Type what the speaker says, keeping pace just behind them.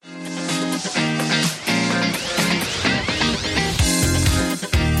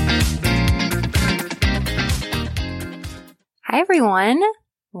everyone.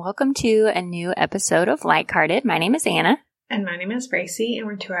 Welcome to a new episode of Lighthearted. My name is Anna. And my name is Bracy, and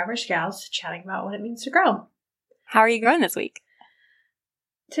we're two average gals chatting about what it means to grow. How are you growing this week?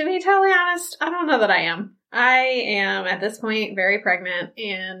 To be totally honest, I don't know that I am. I am, at this point, very pregnant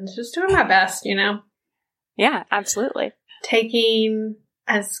and just doing my best, you know? Yeah, absolutely. Taking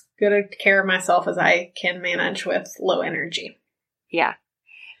as good a care of myself as I can manage with low energy. Yeah.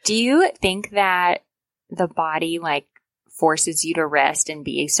 Do you think that the body, forces you to rest and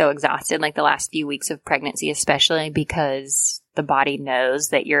be so exhausted, the last few weeks of pregnancy, especially because the body knows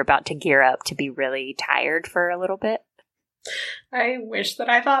that you're about to gear up to be really tired for a little bit? I wish that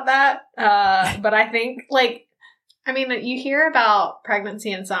I thought that. But I think, you hear about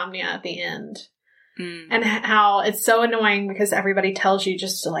pregnancy insomnia at the end and how it's so annoying because everybody tells you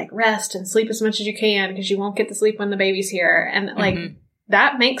just to, rest and sleep as much as you can because you won't get to sleep when the baby's here. And,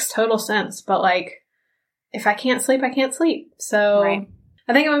 that makes total sense. But, if I can't sleep, I can't sleep. So right.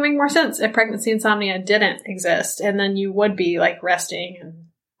 I think it would make more sense if pregnancy insomnia didn't exist. And then you would be resting and,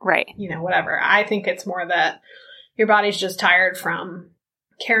 right. Whatever. I think it's more that your body's just tired from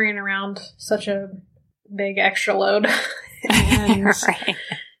carrying around such a big extra load. And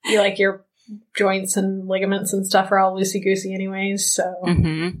right. your joints and ligaments and stuff are all loosey-goosey anyways. So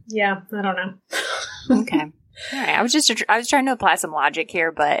yeah, I don't know. Okay. All right. I was trying to apply some logic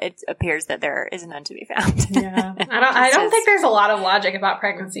here, but it appears that there is none to be found. Yeah. I don't think there's a lot of logic about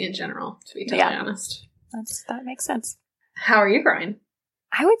pregnancy in general, to be totally honest. That makes sense. How are you growing?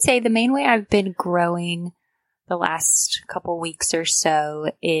 I would say the main way I've been growing the last couple weeks or so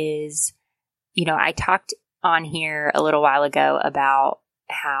is, I talked on here a little while ago about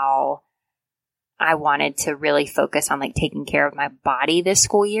how I wanted to really focus on taking care of my body this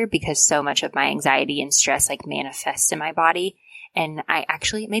school year because so much of my anxiety and stress manifests in my body. And I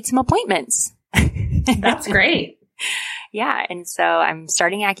actually made some appointments. That's great. Yeah. And so I'm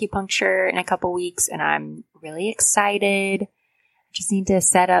starting acupuncture in a couple weeks and I'm really excited. I just need to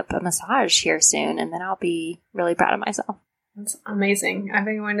set up a massage here soon and then I'll be really proud of myself. That's amazing. I've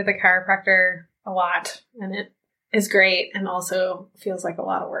been going to the chiropractor a lot and it is great and also feels like a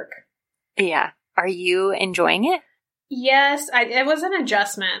lot of work. Yeah. Are you enjoying it? Yes, it was an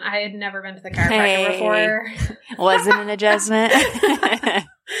adjustment. I had never been to the chiropractor before. Wasn't an adjustment?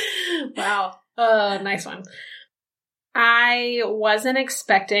 Wow. Nice one. I wasn't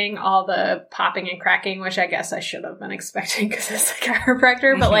expecting all the popping and cracking, which I guess I should have been expecting because it's a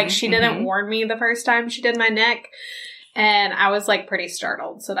chiropractor. But she didn't warn me the first time she did my neck. And I was pretty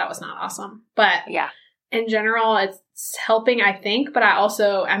startled. So that was not awesome. But yeah, in general, it's helping, I think. But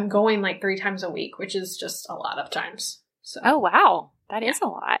I'm going 3 times a week, which is just a lot of times. So. Oh, wow. That is a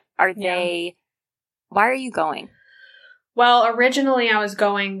lot. Why are you going? Well, originally I was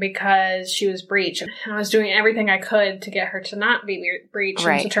going because she was breech. And I was doing everything I could to get her to not be breech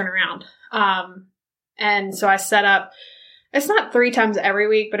and to turn around. And so I set up, it's not 3 times every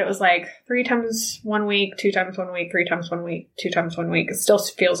week, but it was 3 times 1 week, 2 times 1 week, 3 times 1 week, 2 times 1 week. It still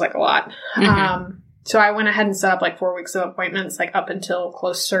feels like a lot. So I went ahead and set up 4 weeks of appointments, up until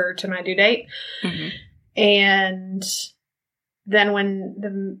closer to my due date. And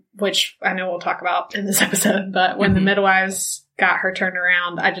then which I know we'll talk about in this episode, but when the midwives got her turned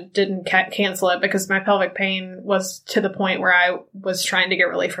around, I just didn't cancel it because my pelvic pain was to the point where I was trying to get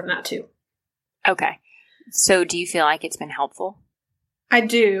relief from that too. Okay. So do you feel like it's been helpful? I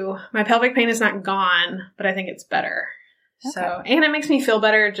do. My pelvic pain is not gone, but I think it's better. Okay. So, and it makes me feel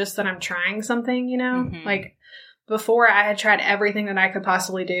better just that I'm trying something, before I had tried everything that I could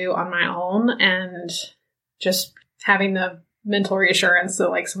possibly do on my own and just having the mental reassurance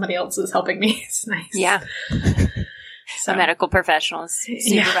that somebody else is helping me is nice. Yeah. So medical professionals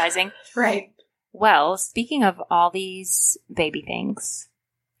supervising. Yeah, right. Well, speaking of all these baby things,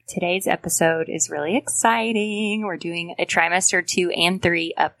 today's episode is really exciting. We're doing a trimester 2 and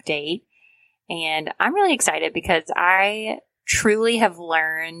 3 update. And I'm really excited because I truly have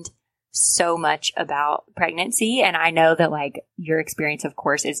learned so much about pregnancy. And I know that your experience, of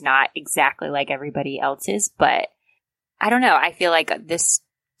course, is not exactly like everybody else's, but I don't know. I feel like this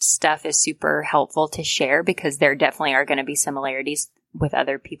stuff is super helpful to share because there definitely are going to be similarities with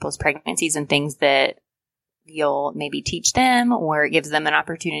other people's pregnancies and things that you'll maybe teach them or it gives them an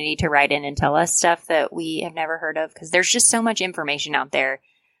opportunity to write in and tell us stuff that we have never heard of because there's just so much information out there.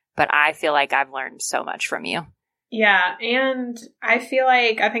 But I feel like I've learned so much from you. Yeah. And I feel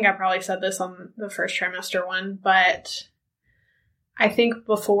I think I probably said this on the first trimester one, but I think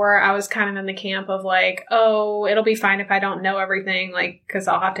before I was kind of in the camp of oh, it'll be fine if I don't know everything, because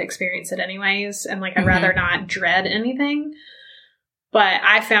I'll have to experience it anyways. And I'd rather not dread anything. But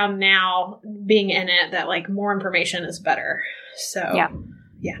I found now being in it that like more information is better. So yeah.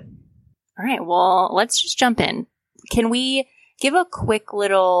 All right. Well, let's just jump in. Can we give a quick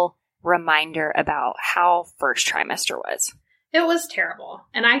little reminder about how first trimester was? It was terrible.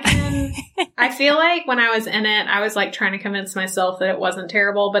 And I feel like when I was in it, I was like trying to convince myself that it wasn't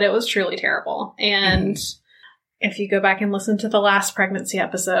terrible, but it was truly terrible. And if you go back and listen to the last pregnancy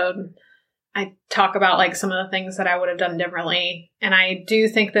episode, I talk about like some of the things that I would have done differently. And I do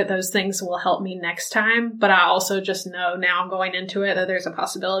think that those things will help me next time. But I also just know now going into it that there's a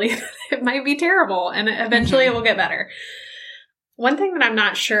possibility that it might be terrible and eventually it will get better. One thing that I'm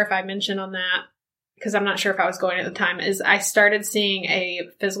not sure if I mentioned on that, because I'm not sure if I was going at the time, is I started seeing a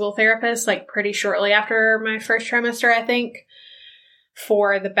physical therapist like pretty shortly after my first trimester, I think,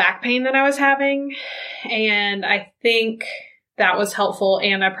 for the back pain that I was having. And I think that was helpful,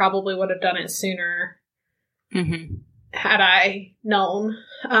 and I probably would have done it sooner had I known.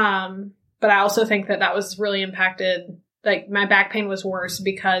 But I also think that that was really impacted. Like my back pain was worse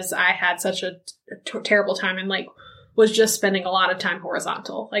because I had such a terrible time and like was just spending a lot of time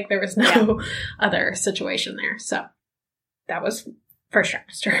horizontal. Like there was no other situation there. So that was first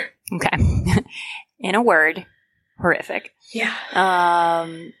trimester. Okay. In a word, horrific. Yeah.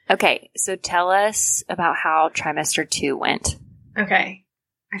 Okay. So tell us about how trimester 2 went. Okay.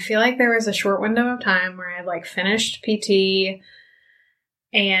 I feel like there was a short window of time where I like finished PT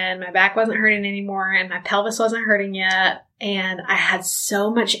and my back wasn't hurting anymore and my pelvis wasn't hurting yet. And I had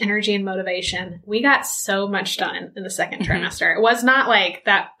so much energy and motivation. We got so much done in the second trimester. It was not like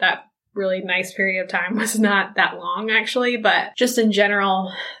that really nice period of time was not that long actually, but just in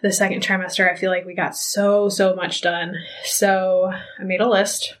general, the second trimester, I feel like we got so much done. So I made a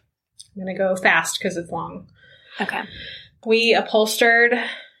list. I'm going to go fast because it's long. Okay. We upholstered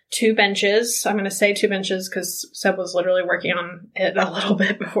 2 benches. I'm going to say 2 benches because Seb was literally working on it a little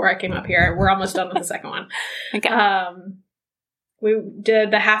bit before I came up here. We're almost done with the second one. Okay. We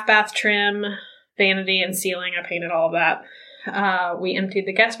did the half bath trim, vanity, and ceiling. I painted all of that. We emptied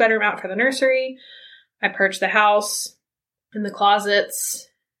the guest bedroom out for the nursery. I purged the house and the closets.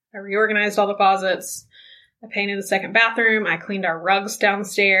 I reorganized all the closets. I painted the second bathroom. I cleaned our rugs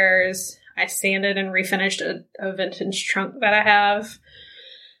downstairs. I sanded and refinished a vintage trunk that I have.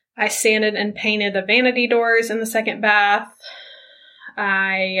 I sanded and painted the vanity doors in the second bath.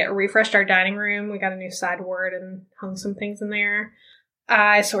 I refreshed our dining room. We got a new sideboard and hung some things in there.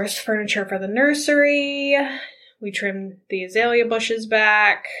 I sourced furniture for the nursery. We trimmed the azalea bushes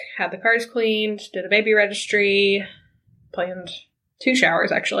back, had the cars cleaned, did a baby registry, planned 2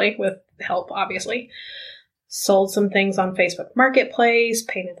 showers actually, with help obviously. Sold some things on Facebook Marketplace,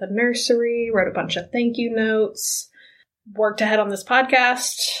 painted the nursery, wrote a bunch of thank you notes, worked ahead on this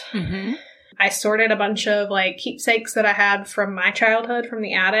podcast. I sorted a bunch of like keepsakes that I had from my childhood from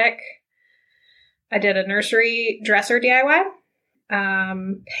the attic. I did a nursery dresser DIY,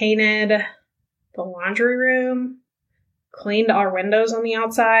 painted the laundry room, cleaned our windows on the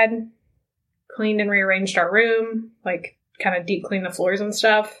outside, cleaned and rearranged our room, like kind of deep cleaned the floors and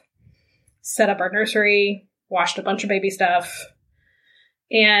stuff, set up our nursery, washed a bunch of baby stuff,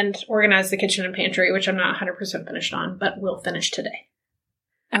 and organized the kitchen and pantry, which I'm not 100% finished on, but will finish today.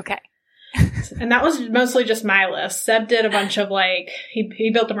 Okay. And that was mostly just my list. Seb did a bunch of like,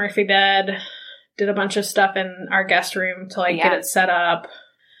 he built a Murphy bed, did a bunch of stuff in our guest room to like get it set up,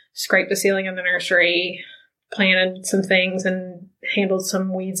 scraped the ceiling in the nursery, planted some things and handled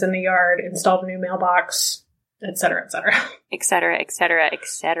some weeds in the yard, installed a new mailbox, et cetera, et cetera. Et cetera, et cetera, et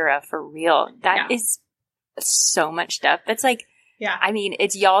cetera, for real. That is so much stuff. That's like, I mean,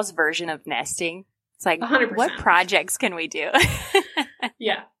 it's y'all's version of nesting. It's like, 100%. What projects can we do?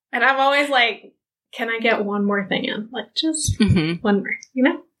 Yeah. And I'm always like, can I get one more thing in? Like, just one more, you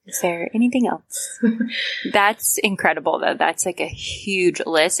know? Is there anything else? That's incredible, though. That's like a huge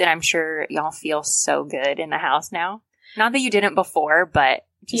list, and I'm sure y'all feel so good in the house now. Not that you didn't before, but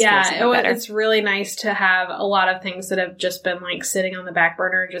just it's really nice to have a lot of things that have just been like sitting on the back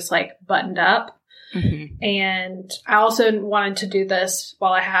burner, just like buttoned up. And I also wanted to do this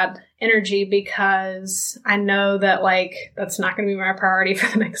while I had energy because I know that like that's not going to be my priority for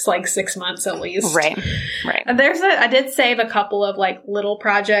the next like 6 months at least. Right. And I did save a couple of like little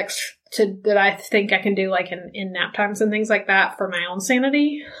projects that I think I can do like in nap times and things like that for my own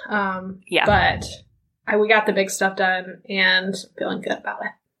sanity. But we got the big stuff done and feeling good about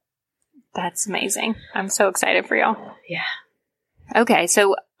it. That's amazing. I'm so excited for y'all. Yeah. Okay,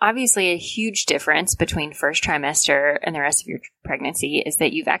 so obviously a huge difference between first trimester and the rest of your pregnancy is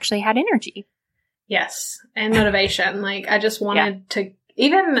that you've actually had energy. Yes, and motivation. Like, I just wanted to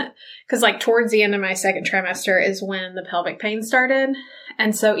Even because like towards the end of my second trimester is when the pelvic pain started.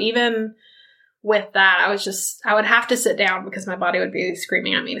 And so even with that, I would have to sit down because my body would be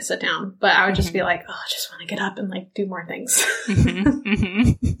screaming at me to sit down. But I would just be like, oh, I just want to get up and like do more things.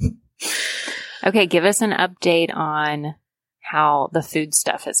 Okay, give us an update on how the food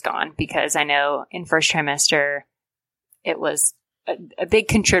stuff has gone, because I know in first trimester it was a big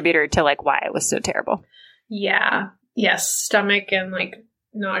contributor to like why it was so terrible. Yeah. Yes. Stomach and like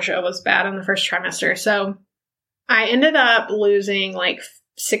nausea was bad in the first trimester. So I ended up losing like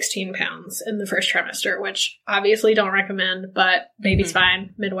 16 pounds in the first trimester, which obviously don't recommend, but baby's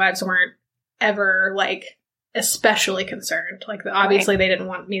fine. Midwives weren't ever like especially concerned. Like obviously they didn't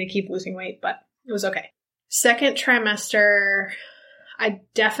want me to keep losing weight, but it was okay. Second trimester, I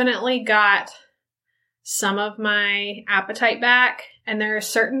definitely got some of my appetite back. And there are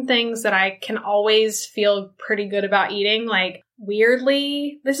certain things that I can always feel pretty good about eating. Like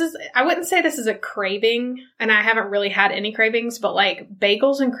weirdly, I wouldn't say this is a craving, and I haven't really had any cravings, but like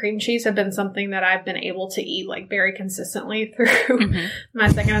bagels and cream cheese have been something that I've been able to eat like very consistently through my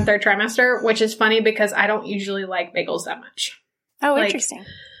second and third trimester, which is funny because I don't usually like bagels that much. Oh, like, interesting.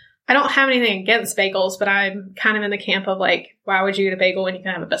 I don't have anything against bagels, but I'm kind of in the camp of like, why would you eat a bagel when you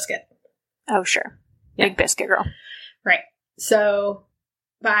can have a biscuit? Oh, sure. Yeah. Big biscuit girl. Right. So,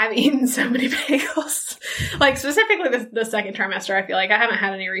 but I've eaten so many bagels. Like specifically the second trimester, I feel like I haven't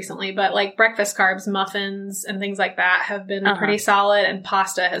had any recently, but like breakfast carbs, muffins, and things like that have been pretty solid, and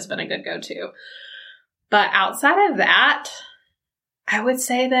pasta has been a good go-to. But outside of that, I would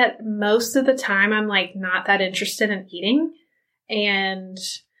say that most of the time I'm like not that interested in eating. And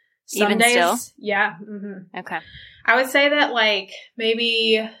some even days, still? Yeah. Okay. I would say that like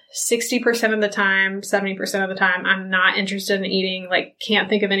maybe 60% of the time, 70% of the time, I'm not interested in eating, like can't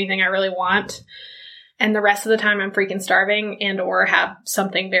think of anything I really want. And the rest of the time I'm freaking starving and or have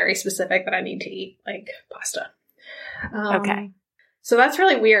something very specific that I need to eat, like pasta. Okay. So that's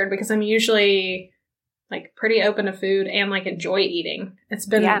really weird because I'm usually like pretty open to food and like enjoy eating. It's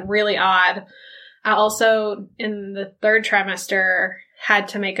been really odd. I also, in the third trimester, had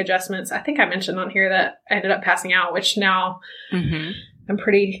to make adjustments. I think I mentioned on here that I ended up passing out, which now I'm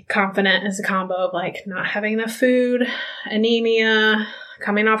pretty confident is a combo of like not having enough food, anemia,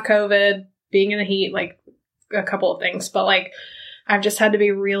 coming off COVID, being in the heat, like a couple of things. But like I've just had to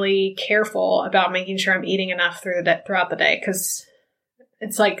be really careful about making sure I'm eating enough throughout the day, because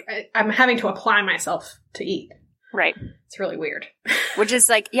it's like I'm having to apply myself to eat. Right. It's really weird. Which is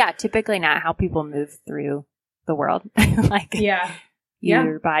like, typically not how people move through the world. Like,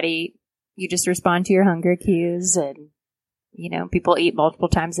 your body, you just respond to your hunger cues, and, people eat multiple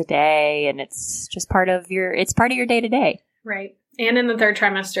times a day, and it's just part of your day to day. Right. And in the third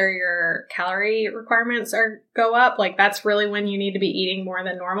trimester, your calorie requirements go up. Like that's really when you need to be eating more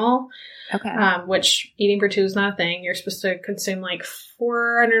than normal. Okay. Which eating for two is not a thing. You're supposed to consume like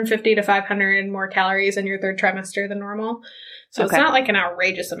 450 to 500 more calories in your third trimester than normal. So it's not like an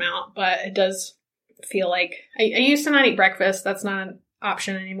outrageous amount, but it does feel like I used to not eat breakfast. That's not an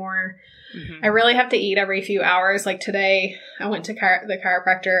option anymore. I really have to eat every few hours. Like today I went to the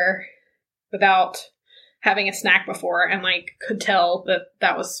chiropractor without having a snack before, and like could tell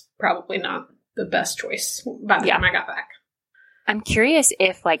that was probably not the best choice by the time I got back. I'm curious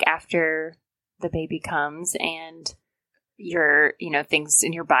if like after the baby comes and your, things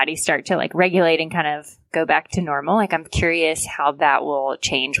in your body start to like regulate and kind of go back to normal. Like I'm curious how that will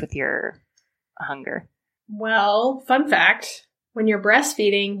change with your hunger. Well, fun fact, when you're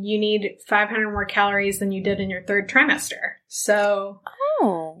breastfeeding, you need 500 more calories than you did in your third trimester. So,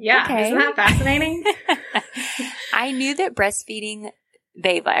 isn't that fascinating? I knew that breastfeeding,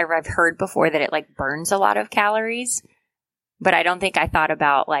 I've heard before that it like burns a lot of calories, but I don't think I thought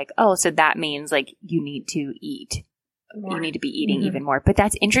about like, so that means like you need to eat more. You need to be eating even more. But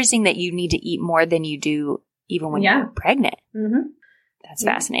that's interesting that you need to eat more than you do even when you're pregnant. That's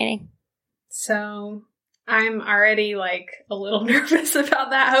fascinating. So I'm already like a little nervous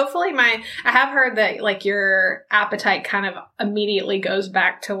about that. Hopefully I have heard that like your appetite kind of immediately goes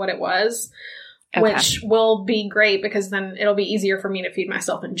back to what it was, which will be great because then it'll be easier for me to feed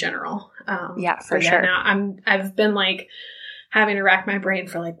myself in general. For sure. Now I've been like having to rack my brain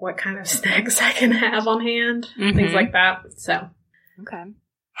for like what kind of snacks I can have on hand, things like that. So, okay.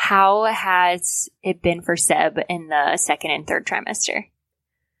 How has it been for Seb in the second and third trimester?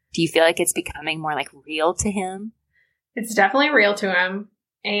 Do you feel like it's becoming more like real to him? It's definitely real to him.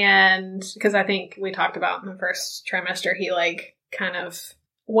 And because I think we talked about in the first trimester, he like kind of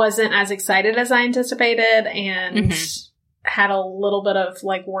wasn't as excited as I anticipated and had a little bit of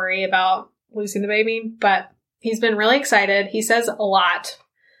like worry about losing the baby. But he's been really excited. He says a lot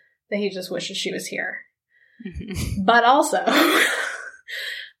that he just wishes she was here. But also,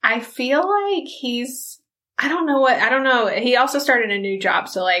 I feel like I don't know. He also started a new job.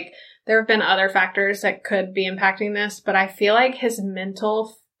 So like there have been other factors that could be impacting this, but I feel like his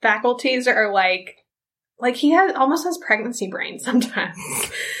mental faculties are like he almost has pregnancy brain sometimes.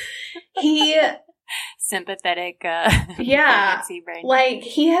 He sympathetic pregnancy brain. Like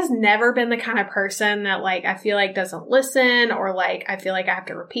he has never been the kind of person that like I feel like doesn't listen, or like I feel like I have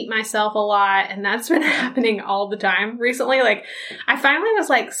to repeat myself a lot, and that's been happening all the time recently. Like I finally was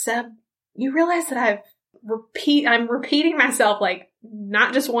like, Seb, you realize that I'm repeating myself like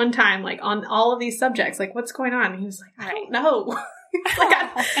not just one time, like on all of these subjects. Like what's going on? And he was like, I don't know. Like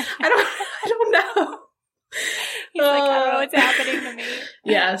I don't know. He's like, I don't know what's happening to me.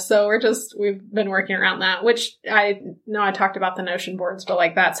 Yeah, so we've been working around that, which I know I talked about the Notion boards, but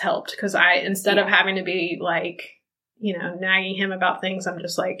like that's helped because instead of having to be like, nagging him about things, I'm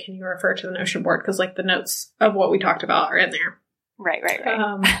just like, can you refer to the Notion board? Because like the notes of what we talked about are in there. Right.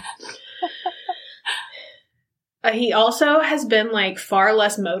 He also has been like far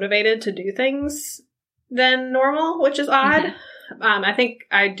less motivated to do things than normal, which is odd. Mm-hmm.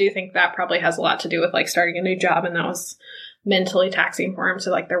 I do think that probably has a lot to do with like starting a new job, and that was mentally taxing for him. So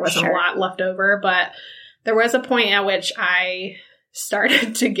like there wasn't a lot left over, but there was a point at which I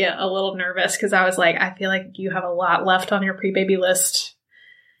started to get a little nervous because I was like, I feel like you have a lot left on your pre-baby list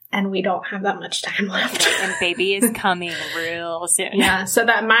and we don't have that much time left. And baby is coming real soon. Yeah. So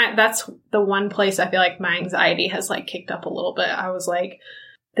that's the one place I feel like my anxiety has like kicked up a little bit. I was like,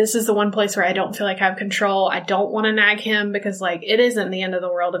 this is the one place where I don't feel like I have control. I don't want to nag him because, like, it isn't the end of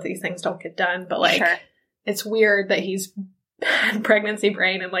the world if these things don't get done. But, like, It's weird that he's had pregnancy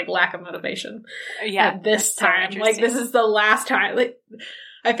brain and, like, lack of motivation. Yeah. At this time. Like, this is the last time. Like,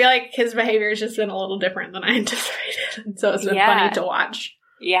 I feel like his behavior has just been a little different than I anticipated. And so it's been funny to watch.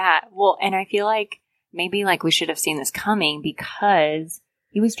 Yeah. Well, and I feel like maybe, like, we should have seen this coming because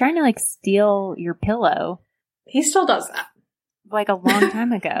he was trying to, like, steal your pillow. He still does that. Like a long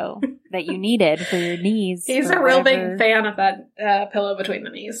time ago that you needed for your knees. He's a real big fan of that pillow between the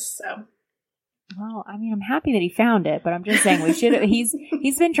knees. So, well, I mean, I'm happy that he found it, but I'm just saying we should.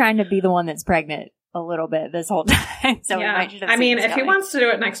 He's been trying to be the one that's pregnant a little bit this whole time. So we might just have if he wants to do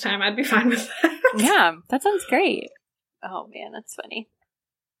it next time, I'd be fine with that. Yeah, that sounds great. Oh man, that's funny.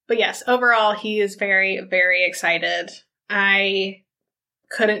 But yes, overall, he is very, very excited. I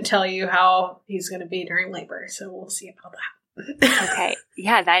couldn't tell you how he's going to be during labor, so we'll see about that. Okay.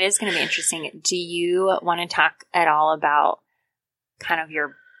 Yeah, that is going to be interesting. Do you want to talk at all about kind of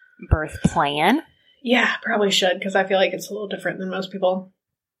your birth plan? Yeah, probably should because I feel like it's a little different than most people.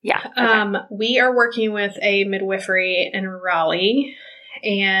 Yeah. Okay. We are working with a midwifery in Raleigh,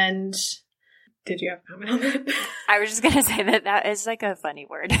 and did you have a comment on that? I was just going to say that is like a funny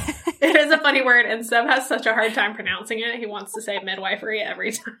word. It is a funny word, and Seb has such a hard time pronouncing it. He wants to say midwifery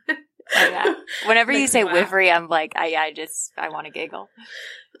every time. Oh, yeah. Whenever you say wifery, I'm like, I want to giggle.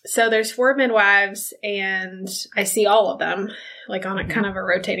 So there's 4 midwives, and I see all of them, like on a kind of a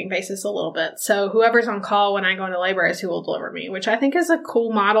rotating basis a little bit. So whoever's on call when I go into labor is who will deliver me, which I think is a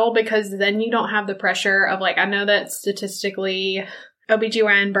cool model because then you don't have the pressure of like, I know that statistically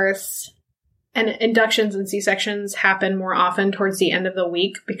OBGYN births and inductions and C-sections happen more often towards the end of the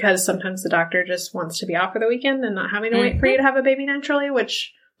week because sometimes the doctor just wants to be off for the weekend and not having to wait for you to have a baby naturally,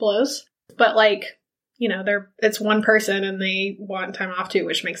 which blows. But like, it's one person and they want time off too,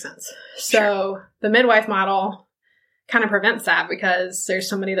 which makes sense. So the midwife model kind of prevents that because there's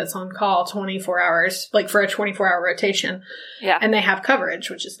somebody that's on call 24 hours, like for a 24-hour rotation. Yeah. And they have coverage,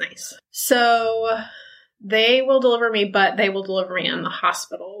 which is nice. So they will deliver me, but they will deliver me in the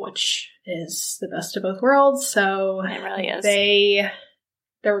hospital, which is the best of both worlds. So it really is.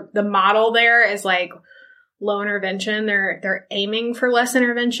 The model there is like low intervention. They're aiming for less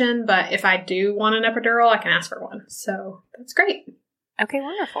intervention, but if I do want an epidural, I can ask for one. So that's great. Okay,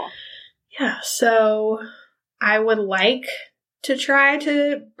 wonderful. Yeah, so I would like to try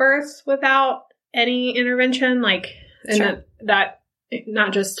to birth without any intervention, like that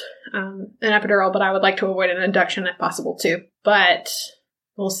not just an epidural, but I would like to avoid an induction if possible too. But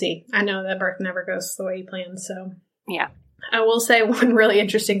we'll see. I know that birth never goes the way you plan, so yeah. I will say one really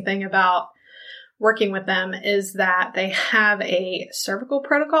interesting thing about working with them is that they have a cervical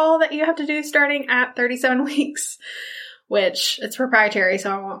protocol that you have to do starting at 37 weeks, which it's proprietary,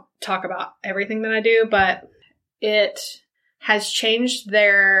 so I won't talk about everything that I do, but it has changed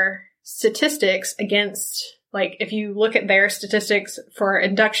their statistics against, like, if you look at their statistics for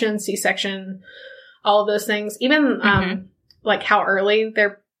induction, C-section, all of those things, even like how early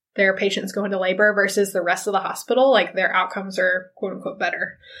they're their patients go into labor versus the rest of the hospital, like their outcomes are quote unquote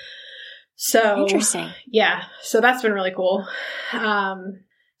better. So interesting. Yeah. So that's been really cool.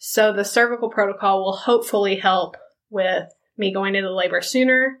 So the cervical protocol will hopefully help with me going into labor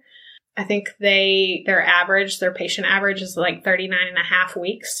sooner. I think their patient average is like 39 and a half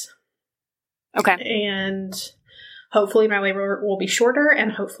weeks. Okay. And hopefully my labor will be shorter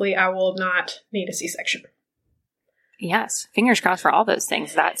and hopefully I will not need a C-section. Yes. Fingers crossed for all those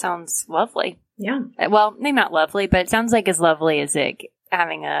things. That sounds lovely. Yeah. Well, maybe not lovely, but it sounds like as lovely as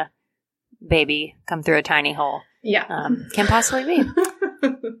having a baby come through a tiny hole. Yeah. Can possibly be.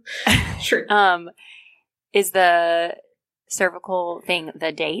 Sure. Is the cervical thing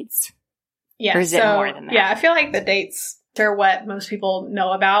the dates? Yeah. Or is it more than that? Yeah, I feel like the dates are what most people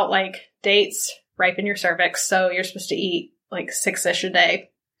know about. Like, dates ripen your cervix, so you're supposed to eat like 6-ish a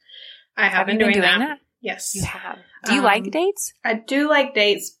day. I have been doing that. Yes. You have. Do you like dates? I do like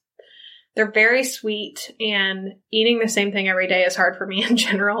dates. They're very sweet, and eating the same thing every day is hard for me in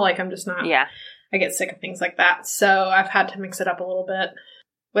general. Like, I'm just not. Yeah. I get sick of things like that. So I've had to mix it up a little bit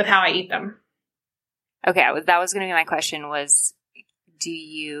with how I eat them. Okay. That was going to be my question was, do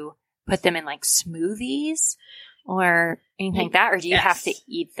you put them in like smoothies or anything like that? Or do you have to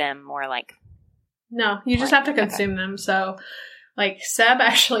eat them more like? No, you just have to consume them. So like Seb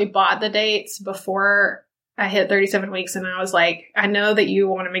actually bought the dates before I hit 37 weeks, and I was like, I know that you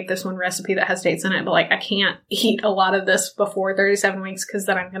want to make this one recipe that has dates in it, but like I can't eat a lot of this before 37 weeks because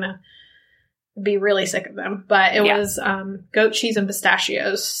then I'm going to be really sick of them. But it was goat cheese and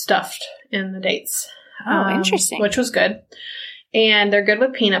pistachios stuffed in the dates. Oh, interesting. Which was good. And they're good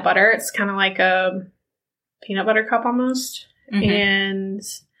with peanut butter. It's kind of like a peanut butter cup almost. Mm-hmm. And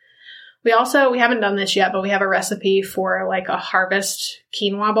we haven't done this yet, but we have a recipe for like a harvest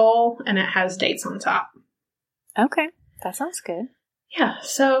quinoa bowl, and it has dates on top. Okay. That sounds good. Yeah.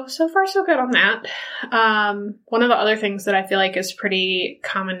 So far so good on that. One of the other things that I feel like is pretty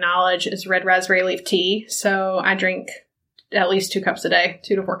common knowledge is red raspberry leaf tea. So I drink at least 2 to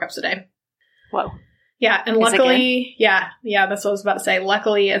 4 cups a day. Whoa. Yeah. And luckily, yeah, that's what I was about to say.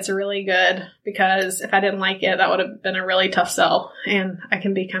 Luckily it's really good because if I didn't like it, that would have been a really tough sell, and I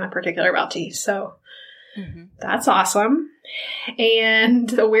can be kind of particular about tea. So that's awesome. And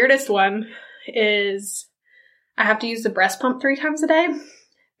the weirdest one is I have to use the breast pump 3 times a day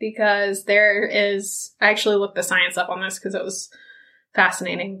because I actually looked the science up on this because it was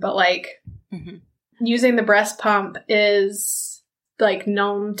fascinating, but like using the breast pump is like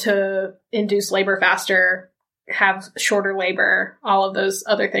known to induce labor faster, have shorter labor, all of those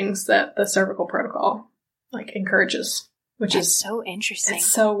other things that the cervical protocol like encourages, which is so interesting.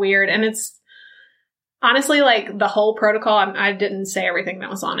 It's so weird. And it's honestly like the whole protocol, I didn't say everything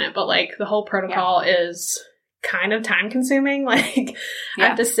that was on it, but like the whole protocol is kind of time consuming. Like I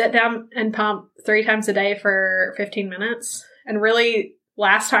have to sit down and pump 3 times a day for 15 minutes. And really,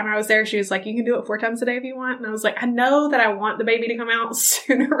 last time I was there, she was like, you can do it 4 times a day if you want. And I was like, I know that I want the baby to come out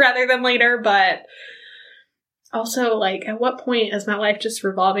sooner rather than later, but also like at what point is my life just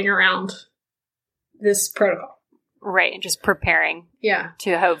revolving around this protocol? Right. Just preparing. Yeah.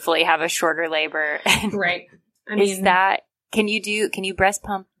 To hopefully have a shorter labor. Right. I mean, can you breast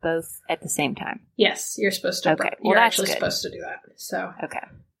pump both at the same time? Yes, you're supposed to. Okay. You're actually supposed to do that. So. Okay.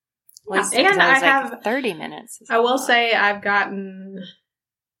 Well, and I have 30 minutes. I will say I've gotten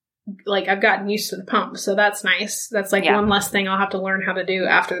used to the pump, so that's nice. That's like one less thing I'll have to learn how to do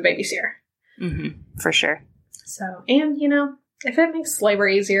after the baby's here. Mm-hmm. For sure. So, and if it makes labor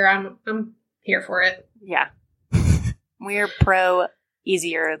easier, I'm here for it. Yeah. We're pro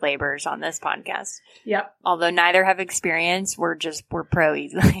easier labors on this podcast. Yep. Although neither have experience, we're pro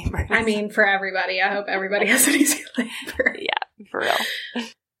easy labor. I mean, for everybody. I hope everybody has an easy labor. Yeah, for real.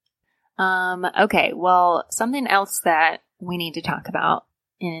 Okay, well, something else that we need to talk about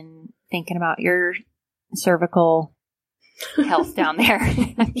in thinking about your cervical health down there.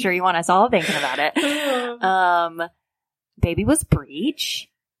 I'm sure you want us all thinking about it. Baby was breech.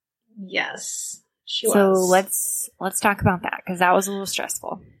 Yes. So let's talk about that because that was a little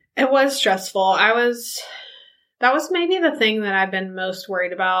stressful. It was stressful. That was maybe the thing that I've been most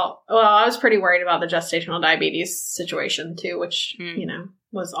worried about. Well, I was pretty worried about the gestational diabetes situation too, which,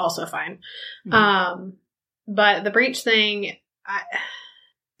 was also fine. Mm-hmm. But the breech thing,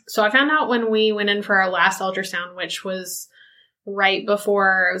 so I found out when we went in for our last ultrasound, which was it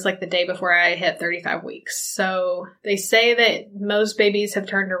was like the day before I hit 35 weeks. So they say that most babies have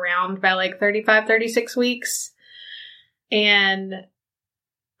turned around by like 35, 36 weeks. And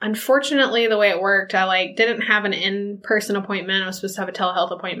unfortunately, the way it worked, I didn't have an in-person appointment. I was supposed to have a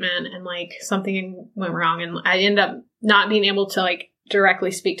telehealth appointment, and something went wrong, and I ended up not being able to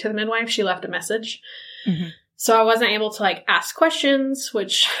directly speak to the midwife. She left a message. Mm-hmm. So I wasn't able to like ask questions,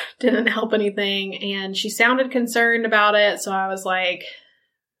 which didn't help anything. And she sounded concerned about it. So I was like,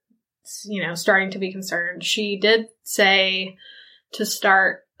 you know, starting to be concerned. She did say to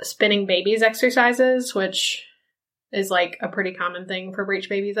start spinning babies exercises, which is like a pretty common thing for breech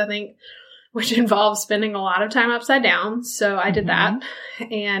babies, I think, which involves spending a lot of time upside down. So I did that.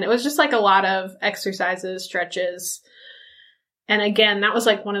 And it was just like a lot of exercises, stretches. And again, that was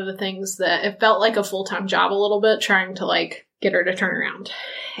like one of the things that it felt like a full-time job a little bit, trying to like get her to turn around.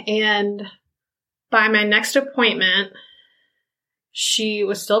 And by my next appointment, she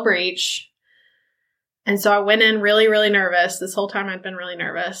was still breech. And so I went in really, really nervous. This whole time I'd been really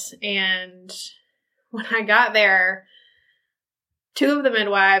nervous. And when I got there, 2 of the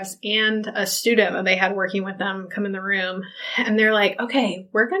midwives and a student that they had working with them come in the room. And they're like, okay,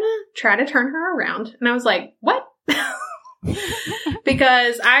 we're going to try to turn her around. And I was like, what?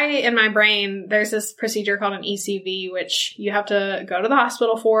 Because in my brain, there's this procedure called an ECV, which you have to go to the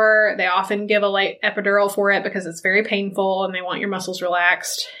hospital for. They often give a light epidural for it because it's very painful and they want your muscles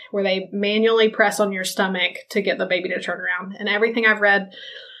relaxed, where they manually press on your stomach to get the baby to turn around. And everything I've read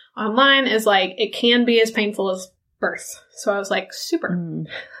online is like, it can be as painful as birth. So I was like, super.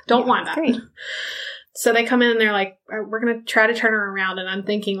 Don't want that. Great. So they come in and they're like, we're going to try to turn her around. And I'm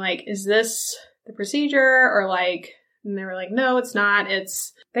thinking like, is this the procedure or like, and they were like, no, it's not.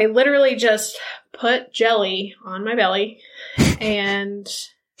 They literally just put jelly on my belly. And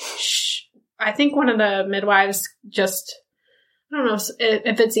I think one of the midwives just, I don't know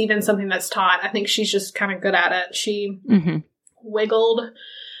if it's even something that's taught. I think she's just kind of good at it. She wiggled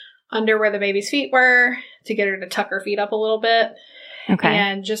under where the baby's feet were to get her to tuck her feet up a little bit. Okay.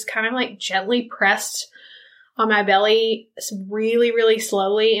 And just kind of like gently pressed on my belly really, really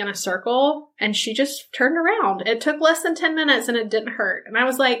slowly in a circle. And she just turned around. It took less than 10 minutes and it didn't hurt. And I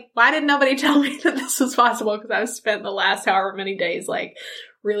was like, why did nobody tell me that this was possible? Because I've spent the last however many days like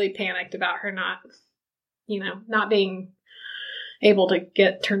really panicked about her not being able to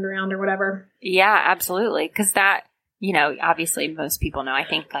get turned around or whatever. Yeah, absolutely. Because that, obviously most people know, I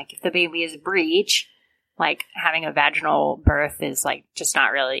think like if the baby is breech, like having a vaginal birth is like just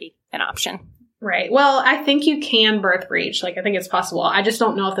not really an option. Right. Well, I think you can birth breech. Like, I think it's possible. I just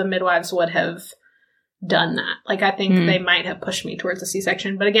don't know if the midwives would have done that. Like, I think they might have pushed me towards a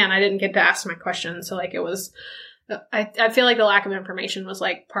C-section. But again, I didn't get to ask my question. So, like, it was, I feel like the lack of information was,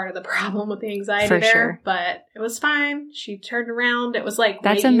 like, part of the problem with the anxiety there. Sure. But it was fine. She turned around. It was, like,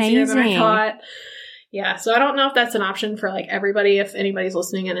 that's way amazing. Easier than I thought. Yeah. So, I don't know if that's an option for, like, everybody. If anybody's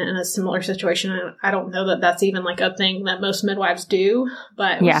listening in a similar situation, I don't know that that's even, like, a thing that most midwives do.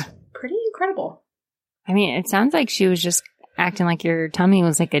 But it was pretty incredible. I mean, it sounds like she was just acting like your tummy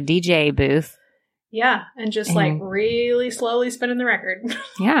was like a DJ booth. Yeah, and just like really slowly spinning the record.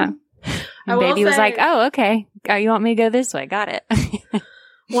 Yeah. And baby was like, oh, okay. Oh, you want me to go this way? Got it.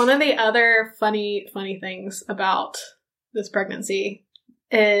 One of the other funny things about this pregnancy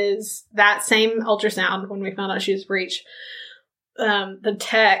is that same ultrasound when we found out she was breech. The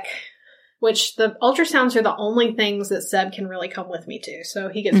tech, which the ultrasounds are the only things that Seb can really come with me to. So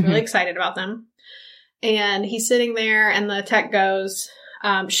he gets really excited about them. And he's sitting there and the tech goes,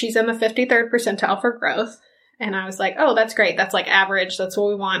 she's in the 53rd percentile for growth. And I was like, oh, that's great. That's like average. That's what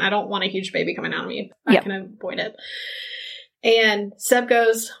we want. I don't want a huge baby coming out of me. I can avoid it. And Seb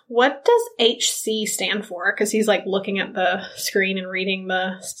goes, what does HC stand for? Because he's like looking at the screen and reading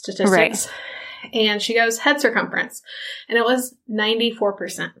the statistics. Right. And she goes, head circumference. And it was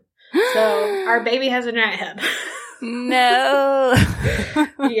 94%. So our baby has a giant head. No.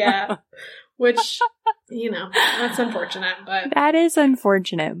 Yeah. Which, that's unfortunate. But that is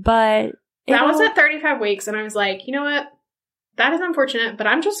unfortunate. But that was at 35 weeks. And I was like, you know what? That is unfortunate. But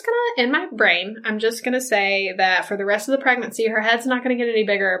I'm just going to, in my brain, I'm just going to say that for the rest of the pregnancy, her head's not going to get any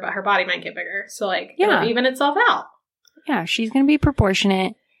bigger, but her body might get bigger. So, like, it'll even itself out. Yeah, she's going to be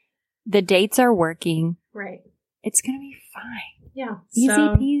proportionate. The dates are working. Right. It's going to be fine. Yeah. Easy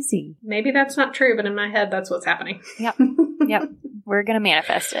peasy. Maybe that's not true, but in my head, that's what's happening. Yep. We're going to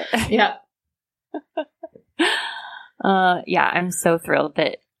manifest it. Yep. I'm so thrilled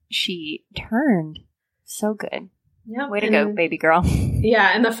that she turned so good. Yeah. Way to go, baby girl.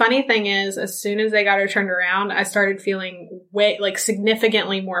 Yeah. And the funny thing is, as soon as they got her turned around, I started feeling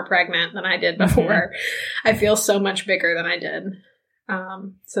significantly more pregnant than I did before. I feel so much bigger than I did.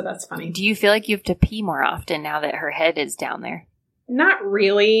 So that's funny. Do you feel like you have to pee more often now that her head is down there? Not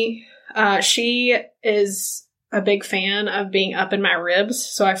really. She is a big fan of being up in my ribs.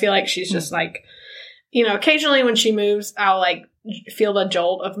 So I feel like she's just like, occasionally when she moves, I'll like feel the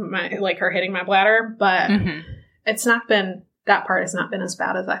jolt of my, like her hitting my bladder, but it's not been that part has not been as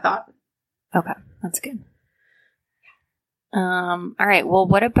bad as I thought. Okay. That's good. All right. Well,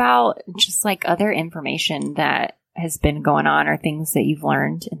 what about just like other information that has been going on or things that you've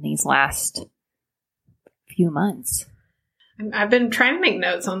learned in these last few months? I've been trying to make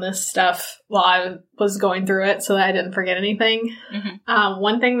notes on this stuff while I was going through it so that I didn't forget anything. Mm-hmm.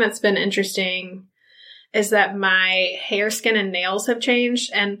 One thing that's been interesting is that my hair, skin, and nails have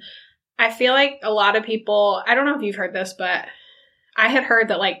changed. And I feel like a lot of people, I don't know if you've heard this, but I had heard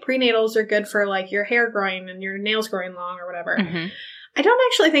that like prenatals are good for like your hair growing and your nails growing long or whatever. Mm-hmm. I don't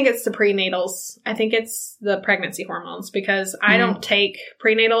actually think it's the prenatals. I think it's the pregnancy hormones because I don't take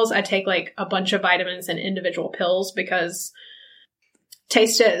prenatals. I take like a bunch of vitamins and individual pills because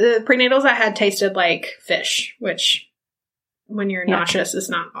the prenatals I had tasted like fish, which when you're nauseous is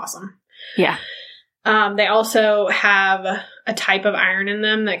not awesome. Yeah. They also have a type of iron in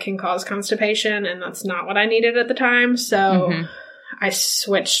them that can cause constipation, and that's not what I needed at the time. So I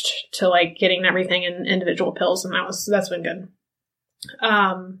switched to like getting everything in individual pills, and that's been good.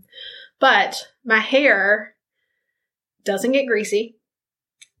 But my hair doesn't get greasy.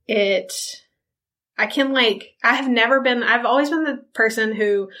 I've always been the person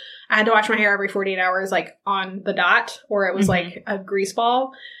who I had to wash my hair every 48 hours, like on the dot, or it was like a grease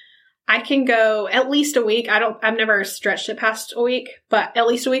ball. I can go at least a week. I've never stretched it past a week, but at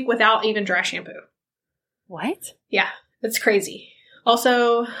least a week without even dry shampoo. What? Yeah, it's crazy.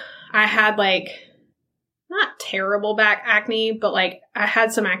 Also, I had like, not terrible back acne, but like I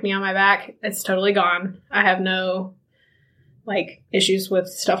had some acne on my back. It's totally gone. I have no like issues with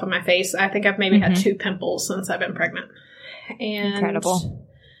stuff on my face. I think I've maybe had 2 pimples since I've been pregnant. And incredible.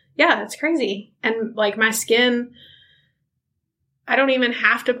 Yeah, it's crazy. And like my skin, I don't even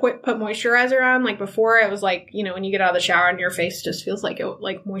have to put moisturizer on. Like before it was like, you know, when you get out of the shower and your face just feels like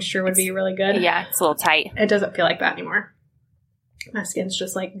moisture would be really good. Yeah, it's a little tight. It doesn't feel like that anymore. My skin's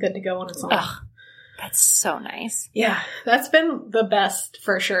just like good to go on its own. Ugh, that's so nice. Yeah, that's been the best,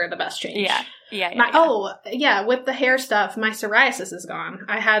 for sure, the best change. Yeah. Oh, yeah, with the hair stuff, my psoriasis is gone.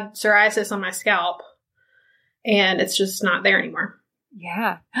 I had psoriasis on my scalp, and it's just not there anymore.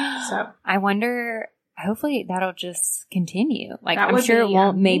 Yeah. So I wonder, hopefully that'll just continue. Like, I'm sure it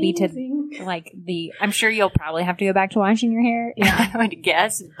won't I'm sure you'll probably have to go back to washing your hair. Yeah. I would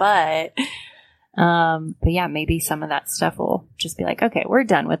guess, but yeah, maybe some of that stuff will just be like, okay, we're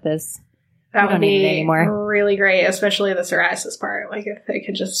done with this. That would be anymore. Really great, especially the psoriasis part. Like, if it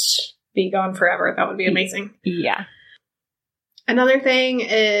could just be gone forever, that would be amazing. Yeah. Another thing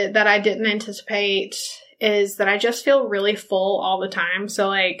that I didn't anticipate is that I just feel really full all the time. So,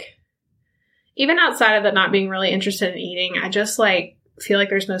 like, even outside of that not being really interested in eating, I just, like, feel like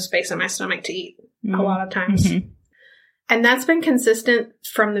there's no space in my stomach to eat a lot of times. Mm-hmm. And that's been consistent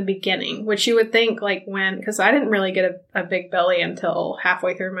from the beginning, which you would think, like, because I didn't really get a big belly until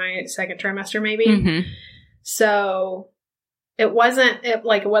halfway through my second trimester, maybe. Mm-hmm. So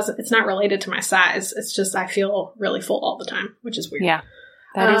it's not related to my size. It's just, I feel really full all the time, which is weird. Yeah,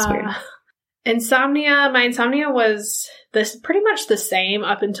 that is weird. My insomnia was pretty much the same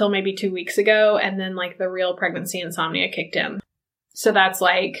up until maybe 2 weeks ago. And then like the real pregnancy insomnia kicked in. So that's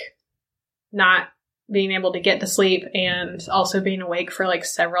like not being able to get to sleep and also being awake for like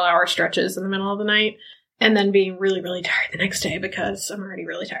several hour stretches in the middle of the night. And then being really, really tired the next day because I'm already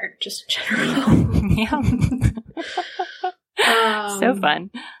really tired just in general. Yeah. So fun.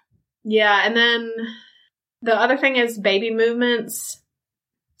 Yeah. And then the other thing is baby movements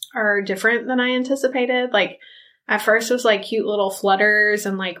are different than I anticipated. Like at first it was like cute little flutters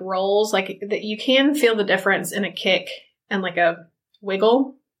and like rolls. Like that you can feel the difference in a kick and like a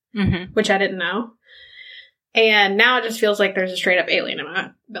wiggle, which I didn't know. And now it just feels like there's a straight up alien in my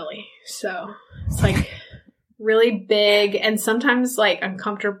belly. So it's like really big and sometimes like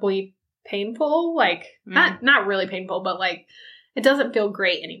uncomfortably painful. Like not really painful, but like it doesn't feel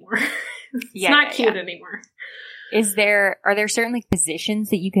great anymore. It's not cute anymore. Are there certain like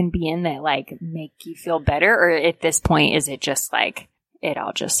positions that you can be in that like make you feel better? Or at this point, is it just like it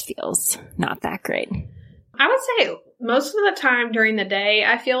all just feels not that great? I would say most of the time during the day,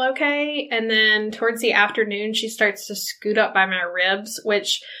 I feel okay. And then towards the afternoon, she starts to scoot up by my ribs,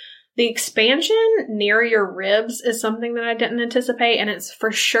 which the expansion near your ribs is something that I didn't anticipate. And it's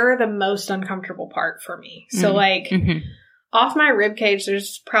for sure the most uncomfortable part for me. Mm-hmm. So like off my rib cage,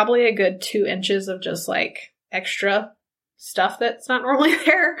 there's probably a good 2 inches of just like extra stuff that's not normally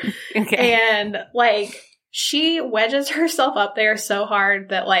there. Okay. And like she wedges herself up there so hard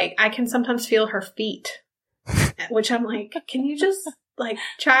that like I can sometimes feel her feet. Which I'm like, can you just, like,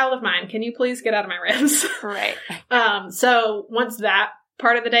 child of mine, can you please get out of my ribs? Right. So once that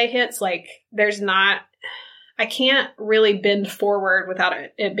part of the day hits, like, I I can't really bend forward without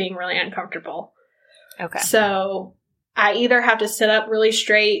it being really uncomfortable. Okay. So I either have to sit up really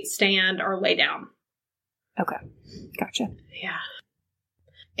straight, stand, or lay down. Okay. Gotcha. Yeah.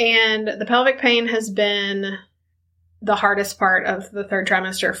 And the pelvic pain has been the hardest part of the third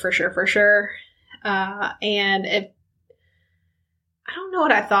trimester for sure. And I don't know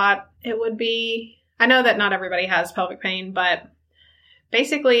what I thought it would be. I know that not everybody has pelvic pain, but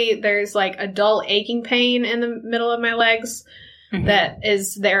basically there's like a dull aching pain in the middle of my legs that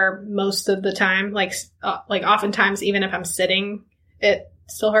is there most of the time. Like oftentimes, even if I'm sitting, it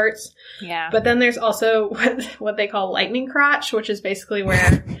still hurts. Yeah. But then there's also what they call lightning crotch, which is basically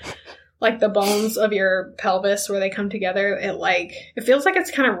where like the bones of your pelvis where they come together, it feels like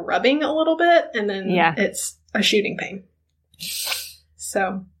it's kind of rubbing a little bit, and then it's a shooting pain.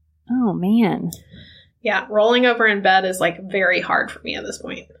 So. Oh, man. Yeah, rolling over in bed is like very hard for me at this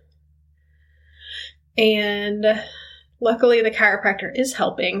point. And luckily the chiropractor is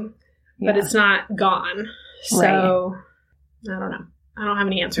helping, but it's not gone. So I don't know. I don't have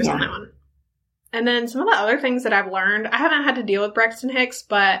any answers on that one. And then some of the other things that I've learned, I haven't had to deal with Braxton Hicks,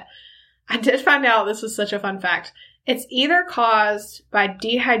 but I did find out, this was such a fun fact. It's either caused by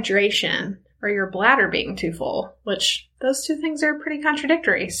dehydration or your bladder being too full, which those two things are pretty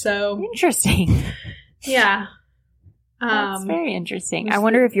contradictory. So interesting. Yeah. That's very interesting. I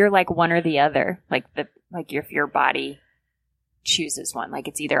wonder if you're like one or the other, if your body chooses one, like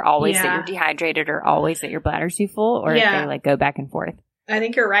it's either always that you're dehydrated or always that your bladder's too full, or if they like go back and forth. I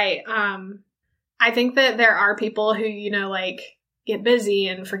think you're right. I think that there are people who, get busy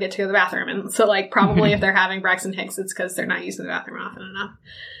and forget to go to the bathroom. And so probably if they're having Braxton Hicks, it's because they're not using the bathroom often enough.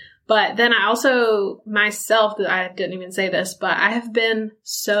 But then I also, myself, I didn't even say this, but I have been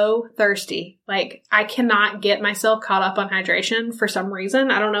so thirsty. I cannot get myself caught up on hydration for some reason.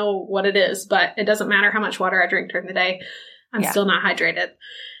 I don't know what it is, but it doesn't matter how much water I drink during the day. I'm still not hydrated.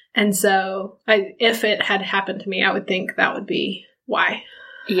 And so if it had happened to me, I would think that would be why.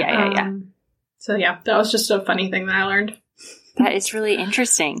 Yeah. So that was just a funny thing that I learned. That is really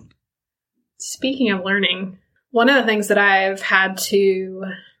interesting. Speaking of learning, one of the things that I've had to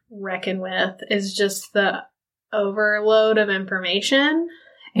reckon with is just the overload of information.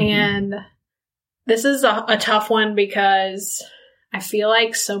 And this is a tough one because I feel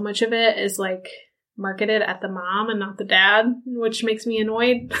like so much of it is marketed at the mom and not the dad, which makes me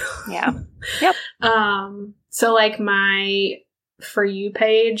annoyed. Yeah. Yep. So my For You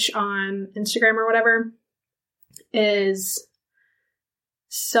page on Instagram or whatever is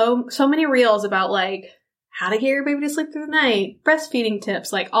so many reels about how to get your baby to sleep through the night, breastfeeding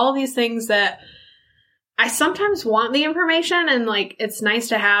tips, all these things that I sometimes want the information and it's nice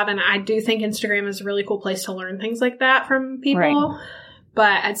to have. And I do think Instagram is a really cool place to learn things like that from people. Right.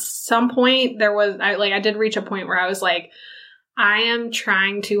 But at some point I did reach a point where I was I am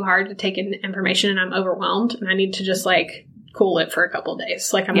trying too hard to take in information and I'm overwhelmed and I need to just cool it for a couple of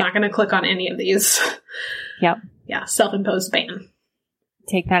days. I'm not going to click on any of these. Yep. Yeah. Self-imposed ban.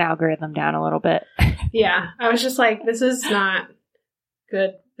 Take that algorithm down a little bit. Yeah. I was just this is not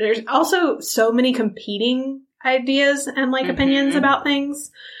good. There's also so many competing ideas and opinions about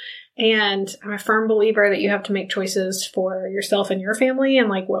things. And I'm a firm believer that you have to make choices for yourself and your family. And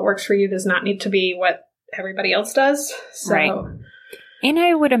what works for you does not need to be what everybody else does. So. Right. And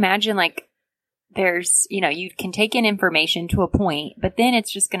I would imagine there's, you can take in information to a point, but then it's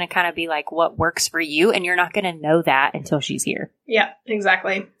just going to kind of be what works for you. And you're not going to know that until she's here. Yeah,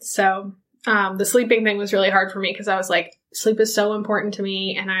 exactly. So the sleeping thing was really hard for me because I was sleep is so important to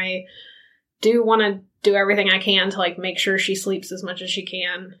me. And I do want to do everything I can to make sure she sleeps as much as she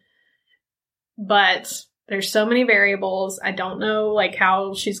can. But there's so many variables. I don't know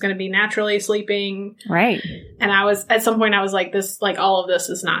how she's going to be naturally sleeping. Right. And at some point I was this, all of this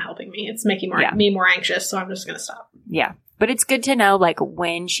is not helping me. It's making me more anxious. So I'm just going to stop. Yeah. But it's good to know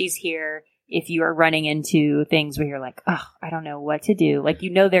when she's here, if you are running into things where you're oh, I don't know what to do.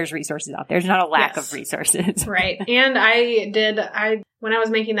 There's resources out there. There's not a lack of resources. Right. And when I was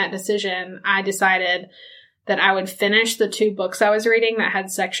making that decision, I decided that I would finish the 2 books I was reading that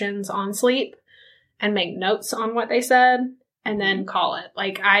had sections on sleep and make notes on what they said and then call it.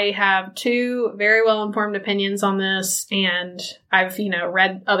 I have 2 very well-informed opinions on this and I've,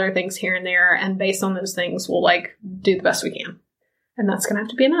 read other things here and there and based on those things, we'll do the best we can. And that's going to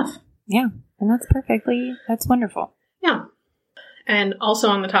have to be enough. Yeah. And that's wonderful. Yeah. And also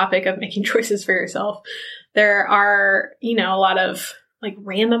on the topic of making choices for yourself, there are, a lot of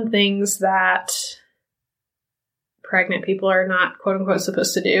random things that pregnant people are not quote unquote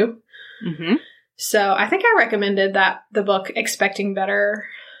supposed to do. Mm-hmm. So I think I recommended the book Expecting Better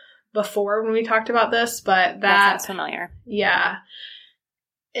before when we talked about this, but that sounds familiar. Yeah.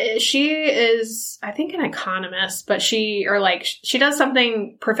 She is, I think, an economist, but she does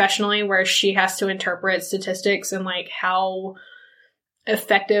something professionally where she has to interpret statistics and like how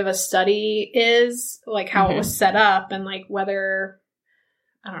effective a study is, like how it was set up, and like whether,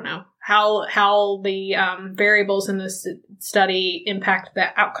 I don't know, how the variables in this study impact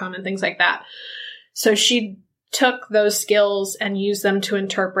the outcome and things like that. So she took those skills and used them to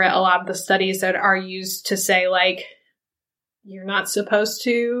interpret a lot of the studies that are used to say, like, you're not supposed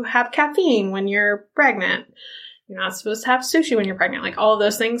to have caffeine when you're pregnant. You're not supposed to have sushi when you're pregnant. Like all of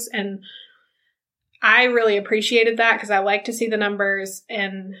those things. And I really appreciated that because I like to see the numbers.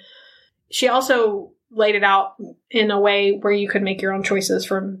 And she also laid it out in a way where you could make your own choices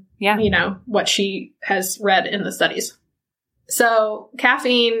from, you know, what she has read in the studies. So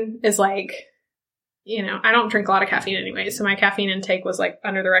caffeine is like, you know, I don't drink a lot of caffeine anyway, so my caffeine intake was like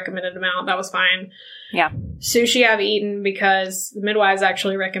under the recommended amount. That was fine. Yeah. Sushi I've eaten because the midwives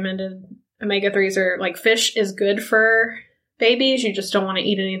actually recommended omega-3s, or like fish is good for babies. You just don't want to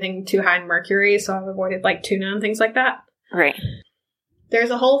eat anything too high in mercury, so I've avoided like tuna and things like that. Right. There's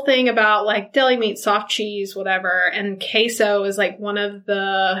a whole thing about like deli meat, soft cheese, whatever, and queso is like one of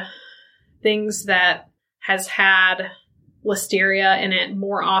the things that has had listeria in it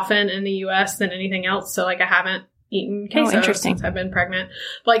more often in the U.S. than anything else. So like I haven't eaten queso since I've been pregnant.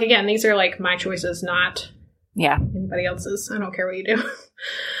 But like again, these are like my choices, not anybody else's. I don't care what you do.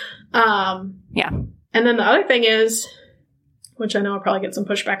 Yeah. And then the other thing is, which I know I'll probably get some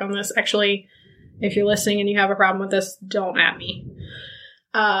pushback on this. Actually, if you're listening and you have a problem with this, don't at me.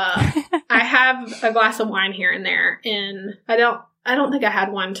 I have a glass of wine here and there, and I don't think I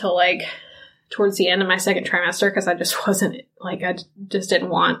had one till like towards the end of my second trimester because I just wasn't like, I just didn't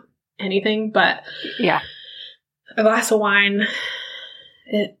want anything. But yeah, a glass of wine,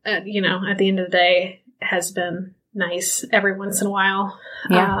 it, you know, at the end of the day has been nice every once in a while.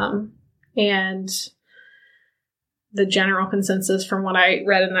 Yeah. And the general consensus from what I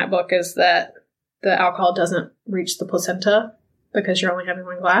read in that book is that the alcohol doesn't reach the placenta because you're only having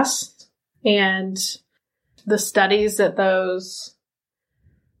one glass. And the studies that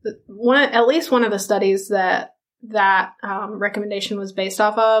at least one of the studies that recommendation was based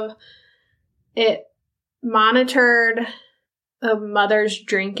off of, it monitored a mother's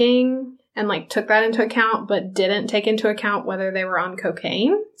drinking and like took that into account, but didn't take into account whether they were on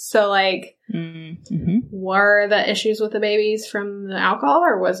cocaine. So like, were the issues with the babies from the alcohol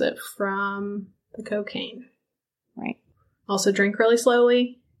or was it from the cocaine? Right. Also drink really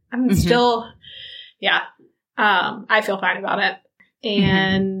slowly. I'm still, I feel fine about it.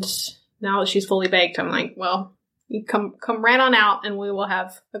 And now that she's fully baked, I'm like, well, you come right on out and we will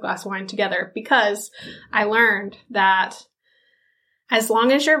have a glass of wine together, because I learned that as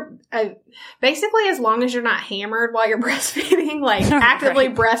long as you're as long as you're not hammered while you're breastfeeding, like actively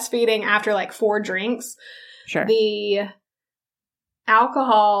breastfeeding after like 4 drinks, the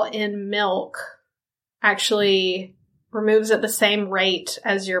alcohol in milk actually removes at the same rate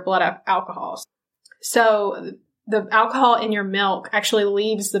as your blood alcohol. So the alcohol in your milk actually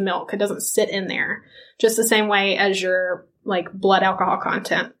leaves the milk. It doesn't sit in there, just the same way as your like blood alcohol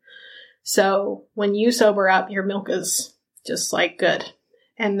content. So when you sober up, your milk is just like good.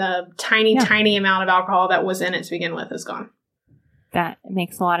 And the tiny amount of alcohol that was in it to begin with is gone. That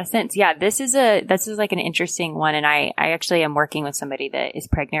makes a lot of sense. Yeah, this is like an interesting one. And I actually am working with somebody that is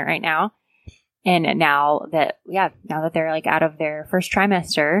pregnant right now. And now that they're like out of their first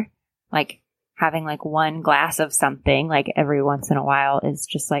trimester, like having like one glass of something like every once in a while is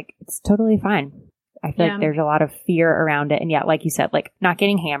just like, it's totally fine. I feel like there's a lot of fear around it. And yeah, like you said, like not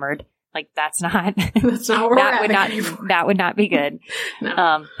getting hammered, like that's not, that would not be good.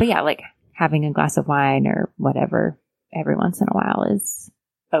 No. But yeah, like having a glass of wine or whatever every once in a while is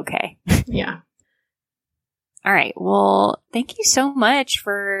okay. Yeah. All right. Well, thank you so much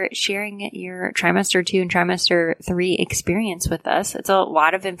for sharing your trimester 2 and trimester 3 experience with us. It's a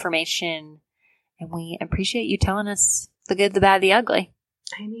lot of information, and we appreciate you telling us the good, the bad, the ugly.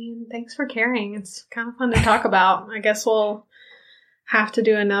 I mean, thanks for caring. It's kind of fun to talk about. I guess we'll have to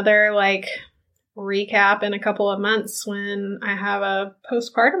do another like recap in a couple of months when I have a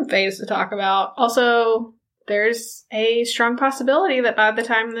postpartum phase to talk about. Also, there's a strong possibility that by the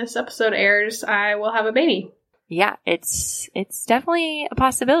time this episode airs, I will have a baby. Yeah, it's definitely a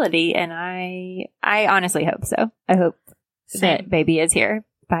possibility, and I honestly hope so. I hope that baby is here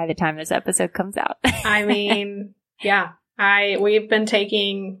by the time this episode comes out. I mean, yeah, we've been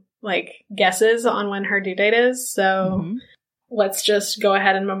taking like guesses on when her due date is, so let's just go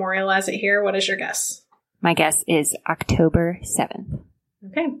ahead and memorialize it here. What is your guess? My guess is October 7th.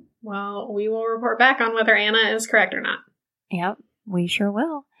 Okay. Well, we will report back on whether Anna is correct or not. Yep, we sure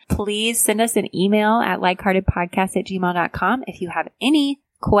will. Please send us an email at likeheartedpodcast@gmail.com if you have any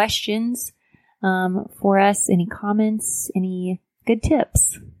questions for us, any comments, any good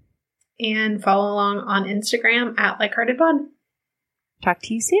tips. And follow along on Instagram at likeheartedpod. Talk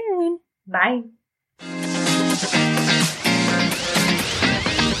to you soon. Bye.